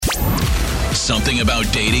something about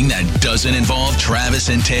dating that doesn't involve Travis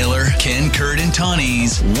and Taylor? Ken, Kurt, and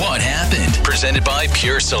Tawinee's What Happened? Presented by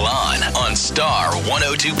Pure Salon on Star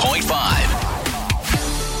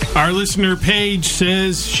 102.5. Our listener Paige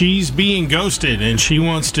says she's being ghosted and she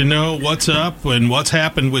wants to know what's up and what's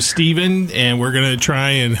happened with Steven, and we're going to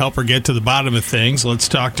try and help her get to the bottom of things. Let's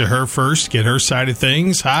talk to her first, get her side of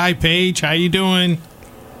things. Hi, Paige. How you doing?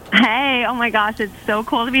 Hey, oh my gosh, it's so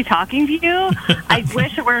cool to be talking to you. I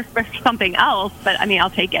wish it were for something else, but I mean, I'll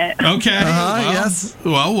take it. Okay. Yes.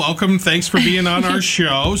 Well, welcome. Thanks for being on our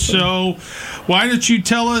show. So why don't you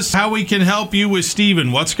tell us how we can help you with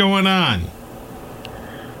Steven? What's going on?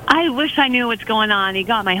 I wish I knew what's going on. He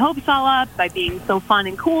got my hopes all up by being so fun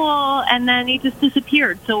and cool, and then he just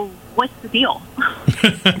disappeared. So what's the deal?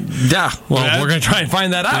 Yeah, well, we're going to try and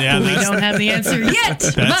find that out. Yeah, We don't have the answer yet.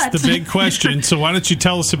 That's the big question. So why don't you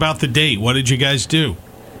tell us about the date? What did you guys do?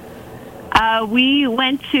 We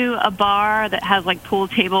went to a bar that has like pool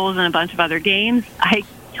tables and a bunch of other games. I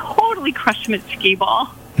totally crushed him at skee ball.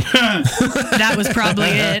 That was probably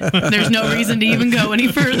it. There's no reason to even go any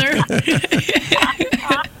further.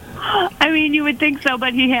 I mean, you would think so,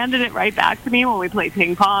 but he handed it right back to me when we played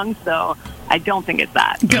ping pong, so I don't think it's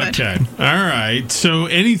that. Good. Okay. All right. So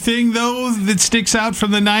anything, though, that sticks out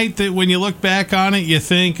from the night that when you look back on it, you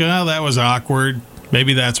think, oh, that was awkward.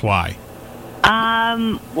 Maybe that's why.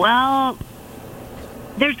 Well,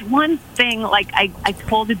 there's one thing, like I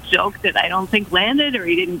told a joke that I don't think landed or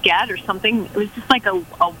he didn't get or something. It was just like an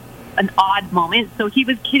odd moment. So he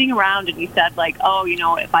was kidding around and he said, like, oh, you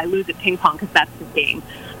know, if I lose at ping pong, because that's his game,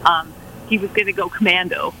 he was going to go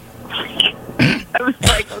commando. I was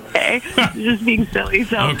like, okay, just being silly.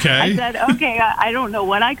 So Okay. I said, okay, I don't know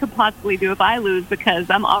what I could possibly do if I lose because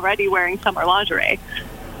I'm already wearing summer lingerie.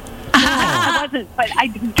 I wasn't, but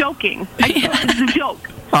I'm joking. It's a joke.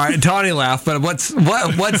 All right, Tawny laughed, but what's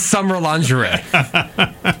summer lingerie?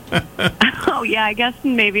 Oh, yeah, I guess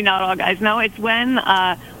maybe not all guys know. It's when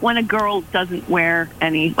a girl doesn't wear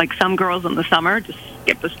any, like some girls in the summer just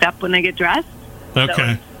skip a step when they get dressed. Okay. So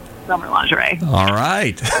it's summer lingerie. All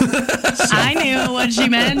right. I knew what she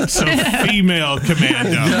meant. So female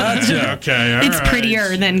commando. Gotcha. Okay. All It's right.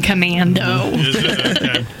 prettier than commando. Is it?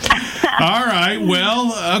 Okay. All right.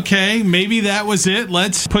 Well, okay. Maybe that was it.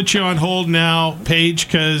 Let's put you on hold now, Paige,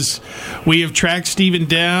 because we have tracked Steven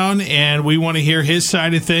down and we want to hear his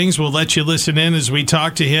side of things. We'll let you listen in as we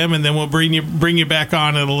talk to him, and then we'll bring you back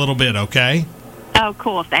on in a little bit, okay? Oh,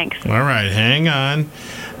 cool. Thanks. All right. Hang on.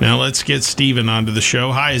 Now let's get Steven onto the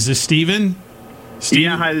show. Hi, is this Steven?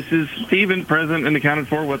 Yeah, hi, this is Steven, present and accounted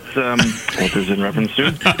for. What is in reference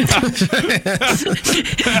to?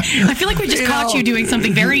 I feel like we just caught you doing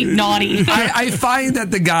something very naughty. I find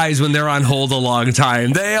that the guys, when they're on hold a long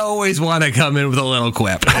time, they always want to come in with a little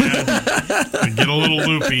quip. Get a little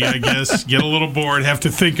loopy, I guess. Get a little bored. Have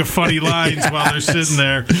to think of funny lines while they're sitting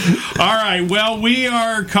there. All right. Well, we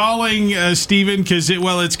are calling Steven because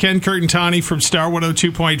it's Ken, Kurt, and Tawny from Star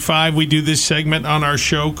 102.5. We do this segment on our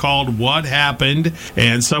show called What Happened?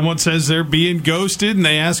 And someone says they're being ghosted, and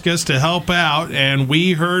they ask us to help out. And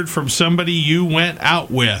we heard from somebody you went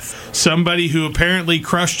out with, somebody who apparently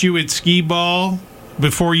crushed you at skee ball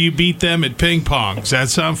before you beat them at ping pong. Does that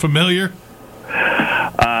sound familiar?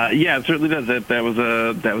 Yeah, it certainly does. That was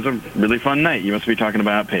a really fun night. You must be talking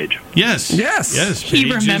about Paige. Yes. He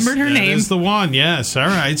Paige remembered her name. That is the one. Yes. All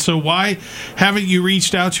right. So why haven't you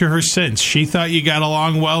reached out to her since? She thought you got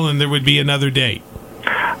along well, and there would be another date.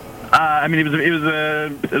 I mean, it was a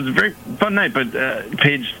very fun night, but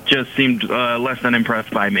Paige just seemed less than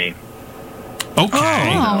impressed by me.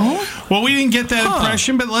 Okay. Oh. Well, we didn't get that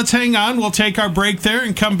impression, but let's hang on. We'll take our break there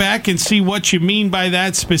and come back and see what you mean by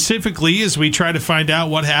that specifically as we try to find out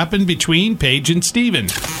what happened between Paige and Steven.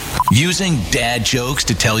 Using dad jokes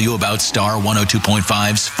to tell you about Star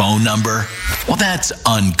 102.5's phone number? Well, that's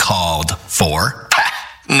uncalled for.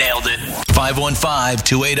 Nailed it.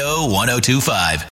 515-280-1025.